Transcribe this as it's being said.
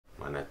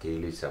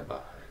Manatili sa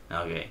bahay.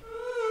 Okay.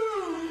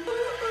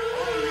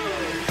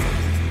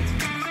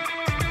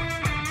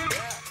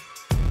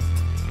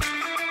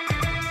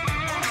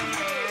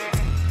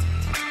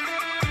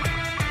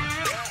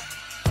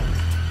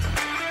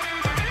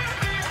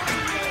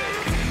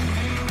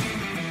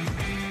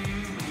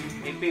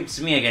 It's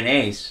me again,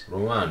 Ace.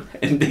 Roman.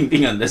 And Ting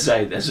Ting on the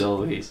side as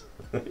always.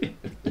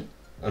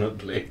 Ano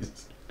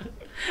place?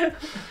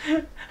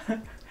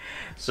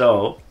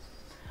 So,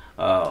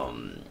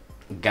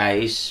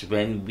 guys,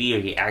 when we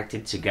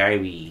reacted to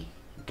Gary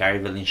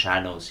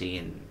Valenciano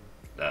singing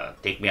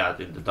 "Take Me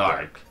Out in the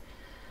Dark,"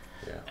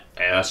 Yeah.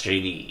 it was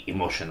really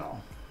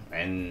emotional,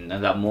 and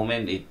at that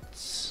moment,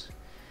 it's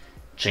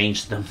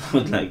changed the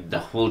mood like the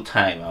whole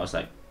time. I was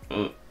like,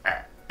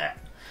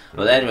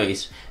 But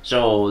anyways,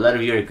 so a lot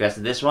of you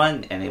requested this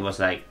one, and it was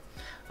like,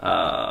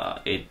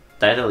 it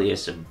title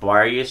is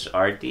various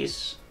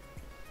artists,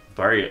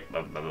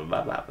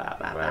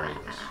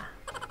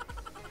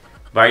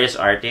 various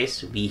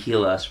artists, we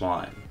heal as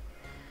one.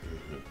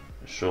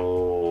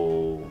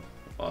 So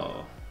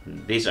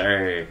these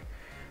are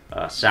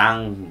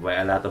sung by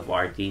a lot of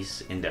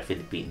artists in the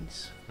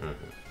Philippines.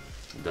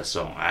 The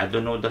song, I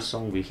don't know the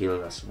song "We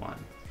Heal as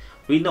One."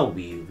 We know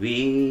we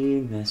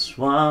win as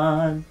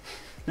one.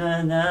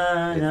 Na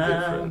na It's na,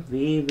 different.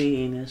 we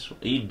win as one.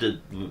 We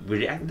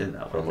reacted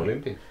now. From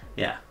Olympic.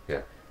 Yeah.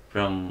 Yeah.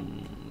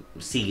 From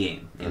SEA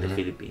Game in the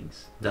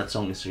Philippines. That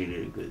song is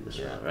really, really good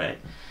as well, Yeah. right?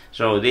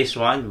 So this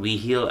one,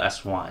 "We Heal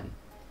as One,"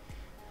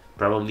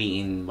 probably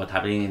in what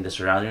happening in the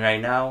surrounding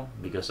right now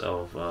because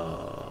of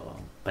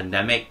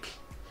pandemic,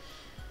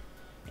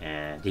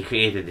 and they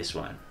created this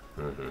one.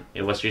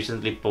 It was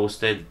recently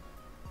posted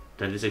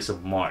 26th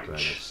of March.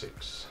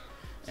 26.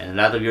 And a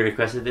lot of you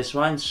requested this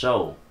one,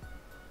 so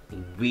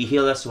 "We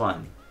Heal as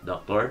One."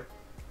 Doctor,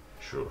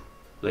 Sure.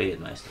 play it,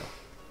 maestro.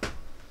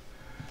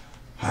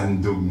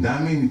 Handog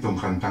namin itong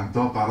kantang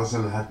to para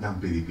sa lahat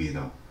ng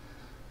Pilipino.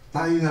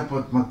 Tayo na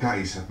po't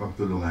magkaisa at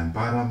magtulungan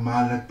para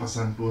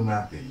malagpasan po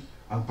natin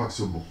ang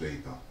pagsubok na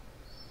ito.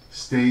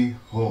 Stay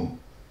home.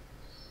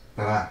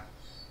 Tara,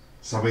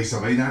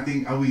 sabay-sabay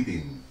nating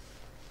awitin.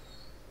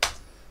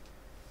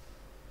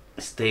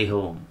 Stay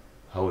home.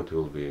 How it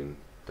will be in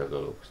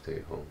Tagalog,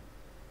 stay home.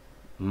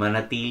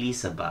 Manatili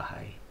sa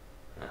bahay.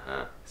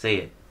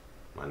 Say it.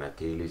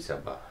 Manatili sa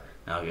bahay.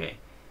 Okay.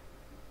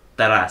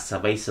 Tara,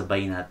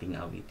 sabay-sabay nating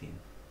awitin.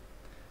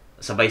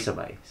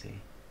 Sabay-sabay. Say.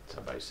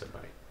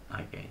 Sabay-sabay.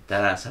 Okay.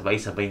 Tara,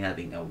 sabay-sabay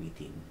nating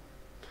awitin.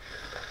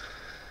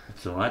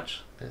 It's too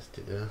much? That's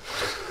the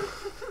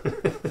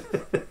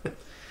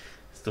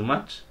It's too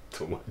much?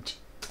 too much.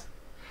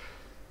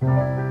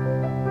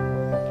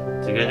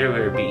 Together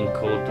we're being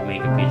called to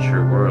make a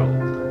future world.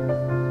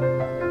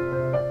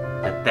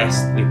 The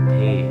test we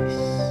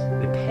pace.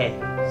 We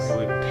pace.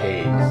 With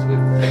pace,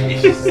 with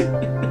pace.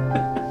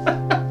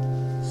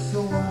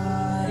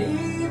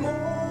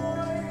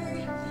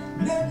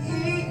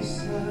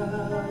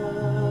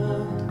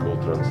 Cool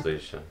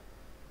translation.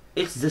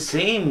 It's the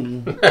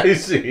same. I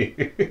see.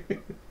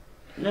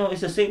 No,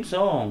 it's the same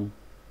song.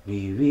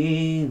 We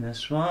win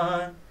as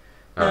one.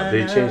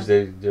 They changed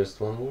just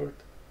one word?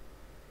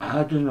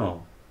 I don't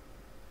know.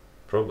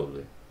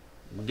 Probably.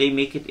 They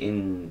make it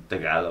in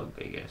Tagalog,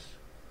 I guess.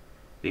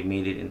 They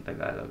made it in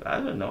Tagalog. I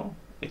don't know.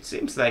 It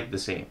seems like the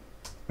same.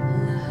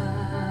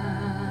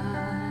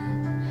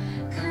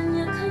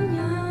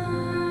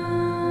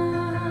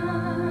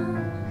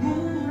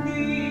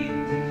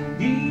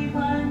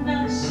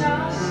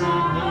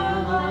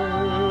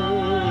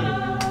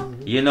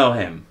 You know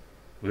him.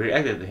 We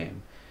reacted to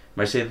him.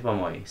 Marcelo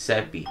Pamoy,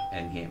 Seppi,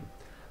 and him.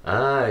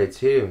 Ah, it's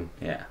him.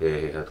 Yeah. Yeah,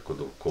 he had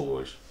cool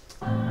voice.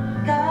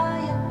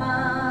 Kaya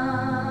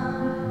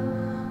bang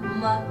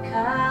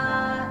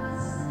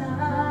magkaisa?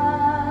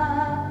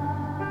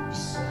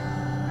 Isa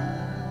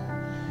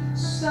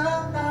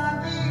sa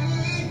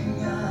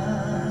pamilya,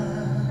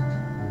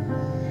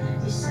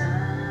 isa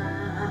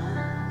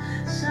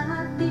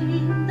sa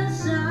ating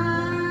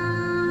dasal.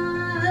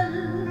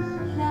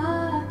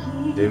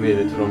 Lagi They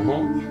made it from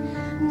home?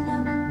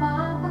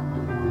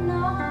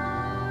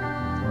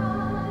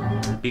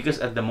 nagpapatunay. Because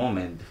at the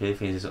moment, the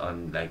Philippines is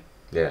on like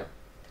Yeah.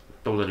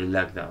 totally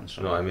lockdown.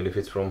 So No, I mean if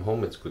it's from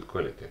home, it's good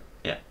quality.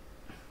 yeah.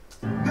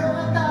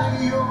 Na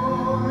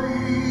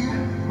tayo'y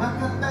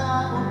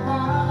makatao pa.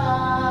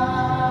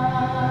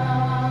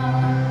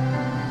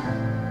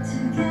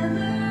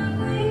 Together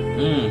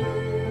we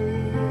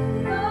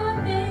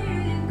are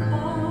being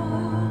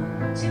called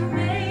to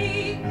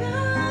make a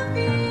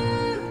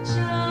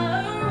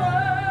future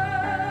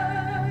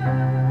world.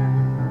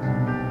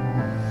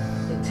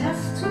 The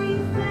test we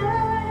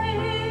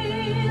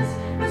face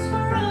is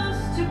for us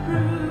to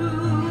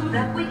prove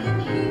that we can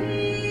heal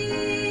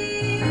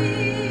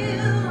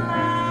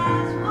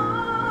as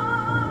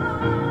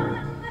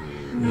one.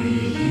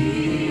 We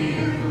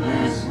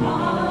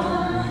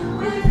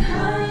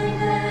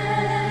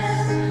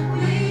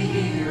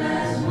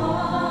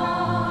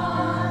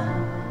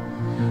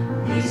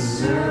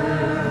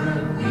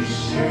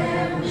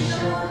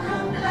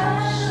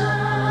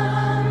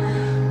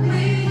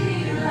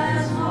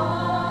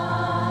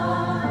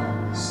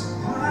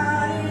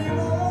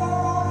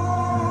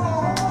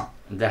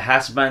The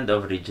husband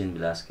of Regine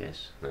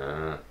Velasquez.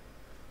 Ah,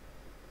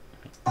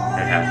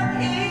 Her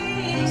husband.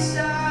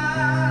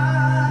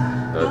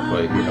 that's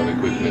why we have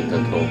equipment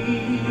at home.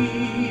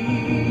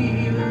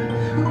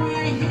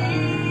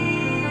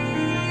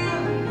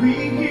 We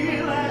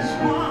heal as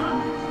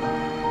one.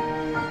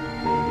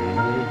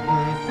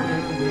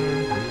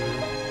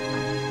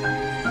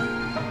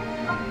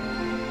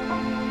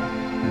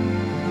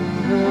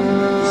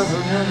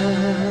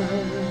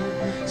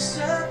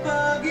 Sa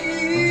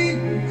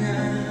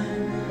pag-iingan,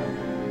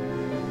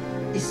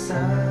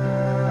 isa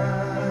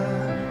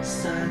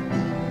sa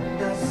ating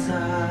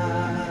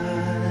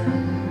dasal,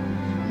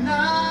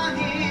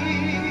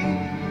 laging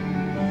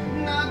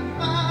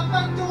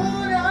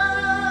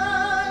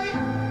nagpapatunay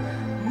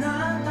na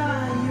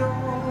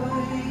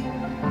tayo'y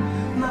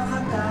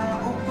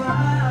makatao pa.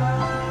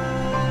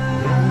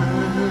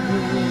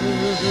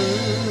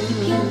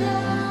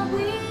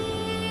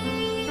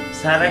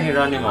 Sarah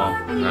Geronimo.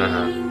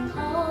 Aha.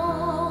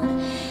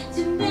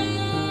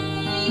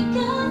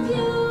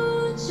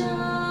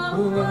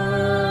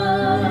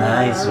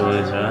 Nice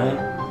voice, right?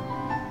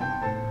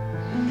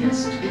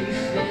 Test we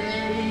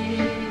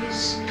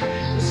face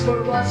is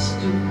for us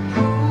to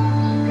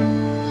prove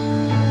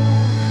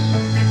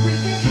that we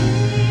can heal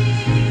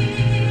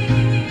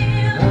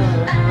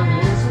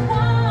as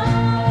one.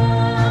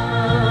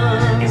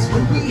 It's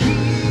when we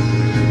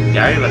heal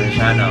Gary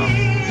Valenciano.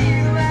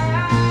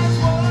 as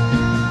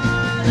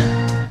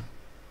one.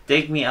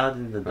 Take me out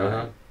in the dark.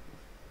 Uh-huh.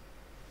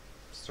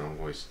 Strong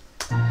voice.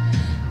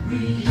 We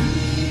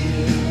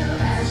heal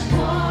as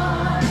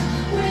one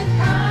with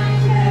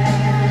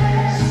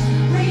kindness.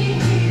 We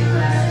heal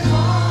as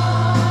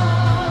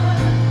one.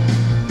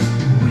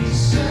 We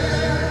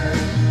serve,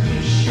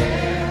 we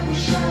share, we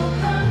show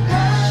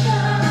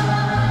compassion.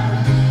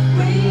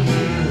 We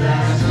heal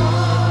as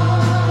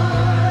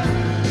one.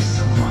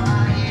 Sa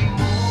buhay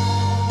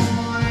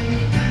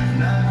mo'y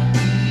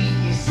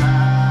nag-iisa.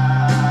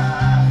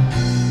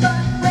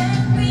 But when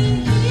we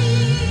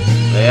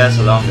heal, Lea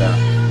Salonga.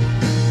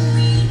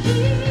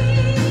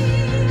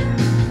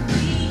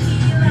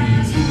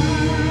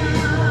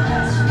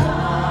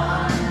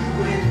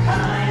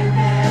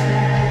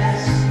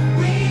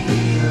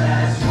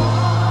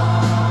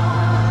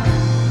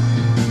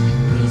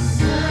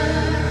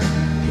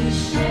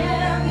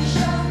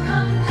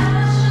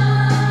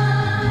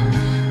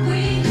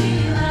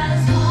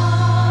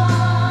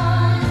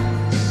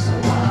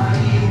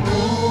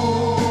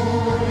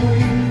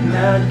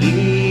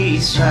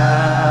 Nag-iisa.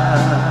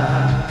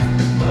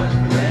 But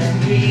when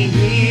we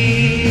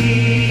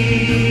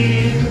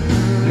heal,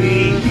 we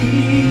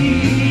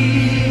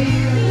heal.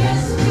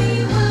 yes, we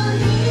will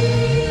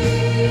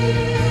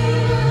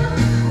heal.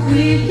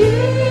 We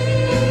heal.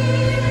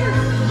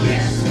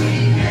 Yes, we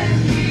can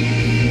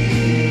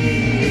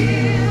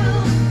heal.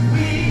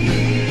 We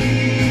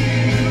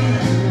heal.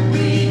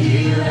 We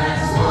heal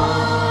as one.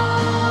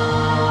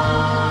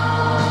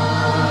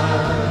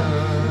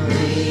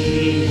 We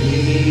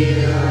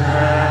heal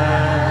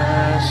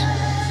as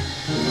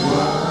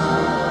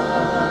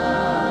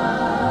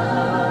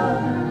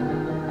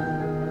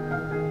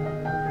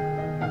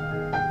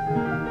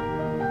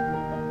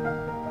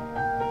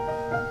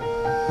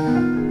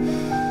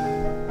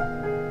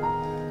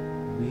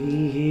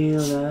we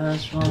heal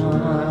as one.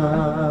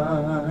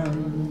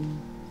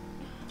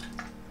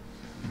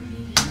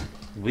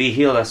 We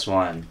heal as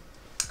one.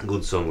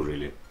 Good song,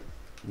 really.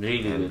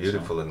 Really And good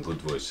beautiful song. and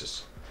good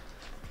voices.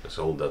 Because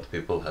all that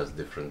people has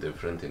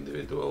different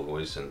individual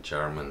voice and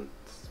charm and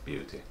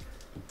beauty.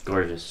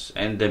 Gorgeous.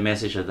 And the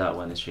message of that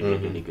one is really,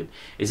 Mhm. really good.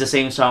 It's the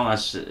same song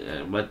as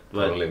what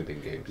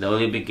Olympic Games. the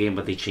Olympic game,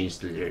 but they changed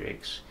the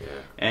lyrics. Yeah.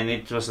 And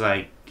it was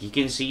like, you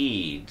can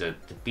see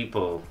that the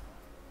people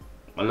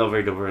all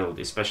over the world,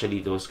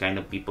 especially those kind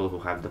of people who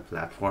have the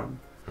platform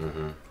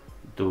Mm-hmm.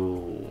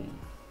 to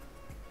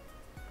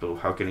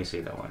how can I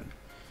say that one?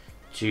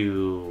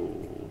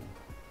 To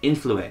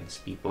influence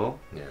people.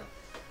 Yeah.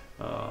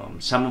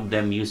 Some of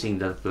them using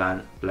the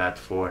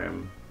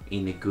platform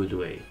in a good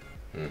way.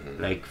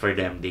 Mm-hmm. Like for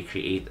them, they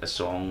create a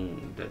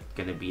song that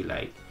gonna be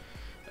like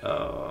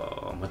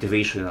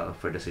motivational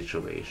for the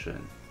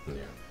situation.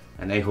 Yeah.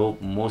 And I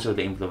hope most of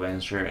the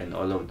influencer and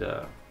all of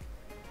the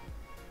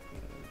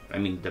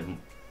the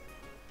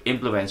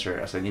influencer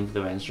as an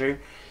influencer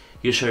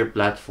use her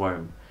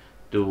platform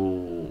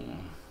to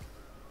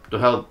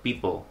help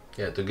people.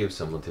 Yeah, to give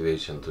some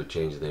motivation, to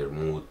change their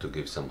mood, to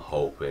give some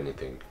hope,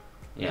 anything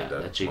Yeah, in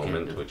that that you can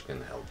moment do. which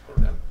can help for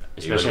them.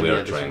 Especially Even we are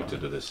at this trying to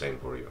moment. do the same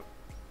for you.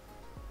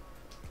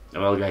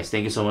 Well, guys,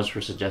 thank you so much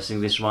for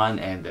suggesting this one,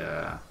 and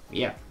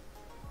yeah,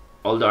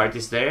 all the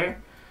artists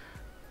there,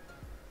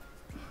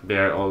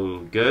 they're all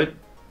good,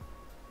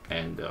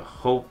 and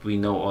hope we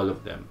know all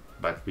of them,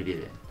 but we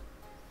didn't.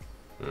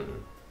 Mm-hmm.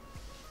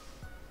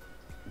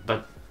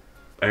 But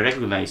I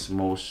recognize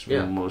most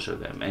Yeah. of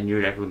them, and you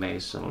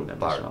recognize some of them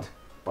Part. as well.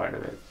 Part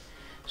of it.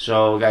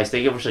 So, guys,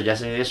 thank you for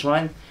suggesting this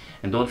one,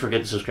 and don't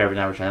forget to subscribe to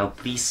our channel.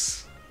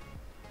 Please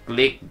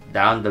click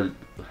the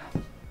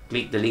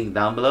link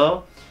down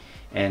below,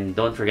 and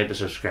don't forget to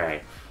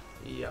subscribe.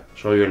 Yep.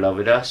 Show your love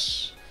with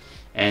us,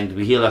 and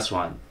we heal as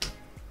one.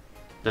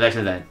 Till next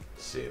time then.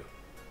 See you.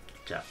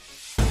 Ciao.